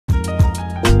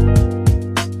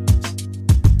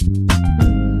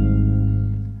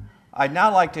I'd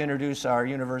now like to introduce our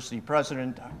university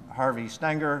president, Harvey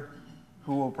Stenger,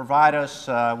 who will provide us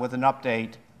with an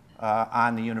update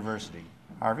on the university.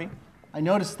 Harvey? I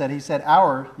noticed that he said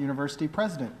our university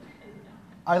president.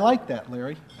 I like that,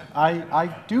 Larry.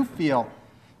 I do feel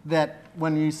that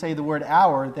when you say the word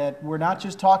our, that we're not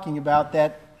just talking about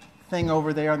that thing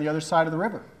over there on the other side of the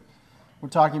river. We're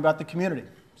talking about the community.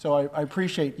 So I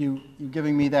appreciate you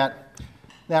giving me that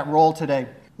role today.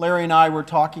 Larry and I were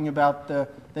talking about the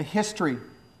history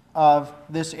of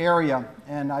this area,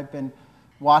 and I've been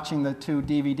watching the two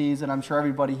DVDs that I'm sure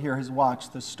everybody here has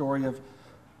watched, the story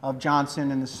of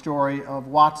Johnson and the story of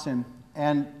Watson,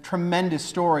 and tremendous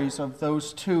stories of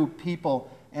those two people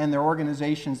and their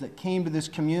organizations that came to this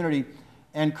community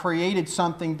and created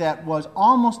something that was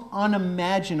almost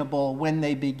unimaginable when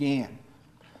they began.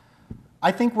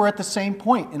 I think we're at the same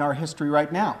point in our history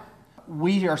right now.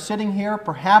 We are sitting here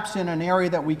perhaps in an area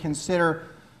that we consider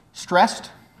stressed,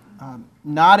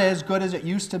 not as good as it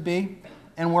used to be,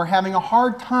 and we're having a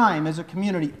hard time as a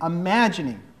community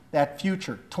imagining that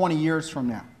future 20 years from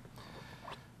now.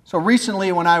 So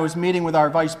recently when I was meeting with our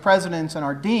vice presidents and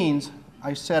our deans,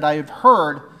 I said I have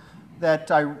heard that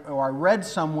I read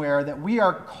somewhere that we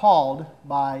are called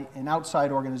by an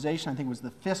outside organization, I think it was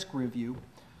the Fisk Review,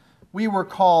 we were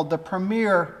called the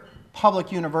premier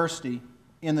public university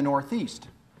in the Northeast.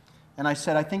 And I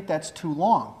said, I think that's too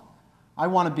long. I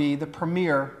want to be the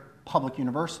premier public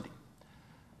university.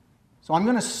 So I'm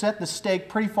going to set the stake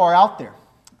pretty far out there.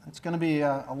 It's going to be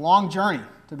a long journey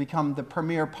to become the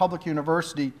premier public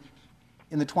university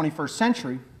in the 21st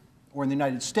century, or in the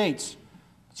United States,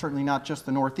 certainly not just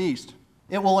the Northeast.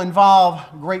 It will involve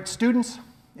great students,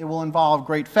 it will involve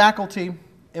great faculty,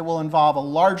 it will involve a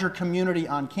larger community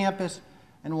on campus,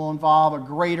 and will involve a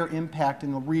greater impact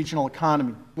in the regional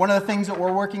economy. One of the things that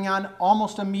we're working on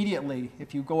almost immediately,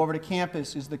 if you go over to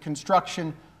campus, is the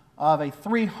construction of a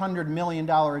 $300 million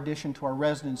addition to our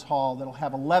residence hall that will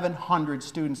have 1,100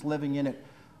 students living in it,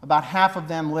 about half of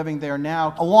them living there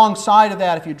now. Alongside of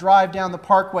that, if you drive down the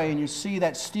parkway and you see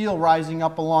that steel rising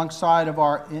up alongside of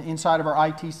inside of our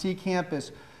ITC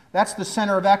campus, that's the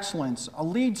Center of Excellence, a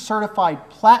LEED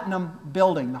certified platinum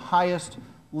building, the highest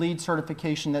LEED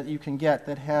certification that you can get,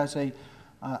 that has a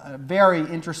very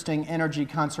interesting energy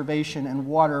conservation and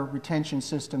water retention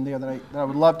system there that I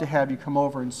would love to have you come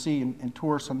over and see and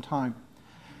tour sometime.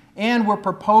 And we're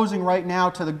proposing right now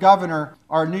to the governor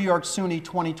our New York SUNY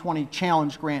 2020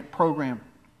 Challenge Grant program.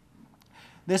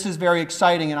 This is very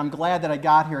exciting, and I'm glad that I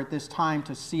got here at this time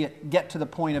to see it get to the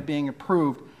point of being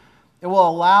approved. It will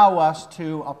allow us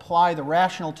to apply the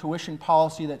rational tuition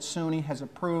policy that SUNY has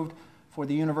approved for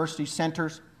the university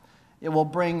centers. It will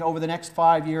bring, over the next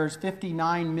 5 years,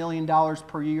 $59 million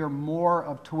per year more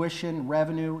of tuition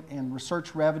revenue and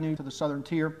research revenue to the Southern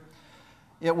Tier.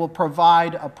 It will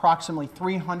provide approximately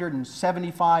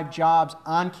 375 jobs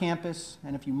on campus,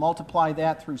 and if you multiply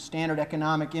that through standard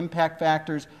economic impact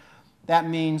factors, that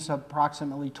means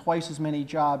approximately twice as many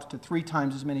jobs to 3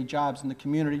 times as many jobs in the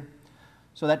community.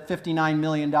 So that $59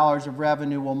 million of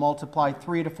revenue will multiply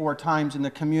 3 to 4 times in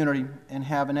the community and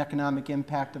have an economic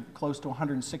impact of close to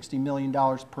 $160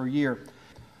 million per year.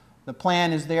 The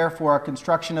plan is there for a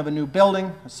construction of a new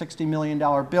building, a $60 million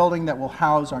building that will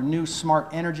house our new Smart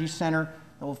Energy Center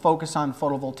that will focus on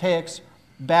photovoltaics,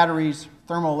 batteries,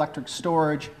 thermoelectric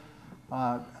storage,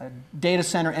 data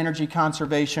center energy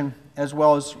conservation, as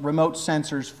well as remote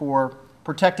sensors for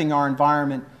protecting our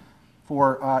environment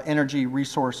for energy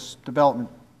resource development.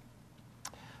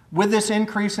 With this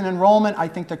increase in enrollment, I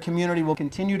think the community will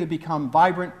continue to become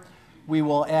vibrant. We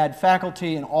will add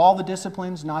faculty in all the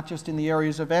disciplines, not just in the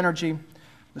areas of energy.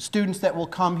 The students that will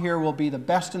come here will be the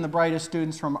best and the brightest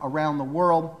students from around the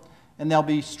world, and they'll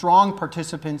be strong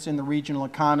participants in the regional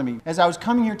economy. As I was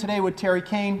coming here today with Terry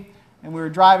Kane, and we were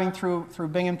driving through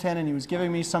Binghamton, and he was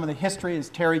giving me some of the history,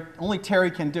 as only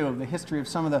Terry can do, the history of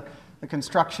some of the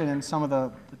construction in some of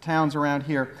the towns around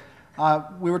here.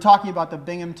 We were talking about the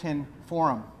Binghamton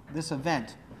Forum, this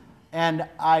event. And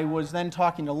I was then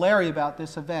talking to Larry about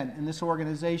this event and this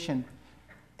organization.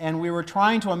 And we were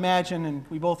trying to imagine, and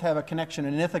we both have a connection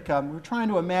in Ithaca, we were trying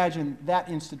to imagine that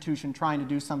institution trying to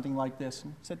do something like this.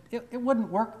 And he said, it wouldn't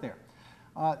work there.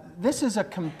 This is a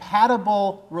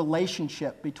compatible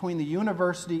relationship between the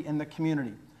university and the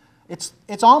community.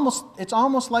 It's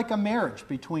almost like a marriage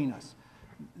between us.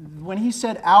 When he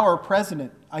said our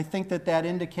president, I think that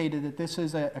indicated that this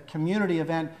is a community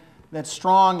event that's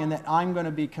strong and that I'm going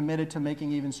to be committed to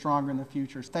making even stronger in the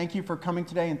future. Thank you for coming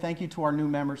today, and thank you to our new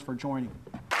members for joining.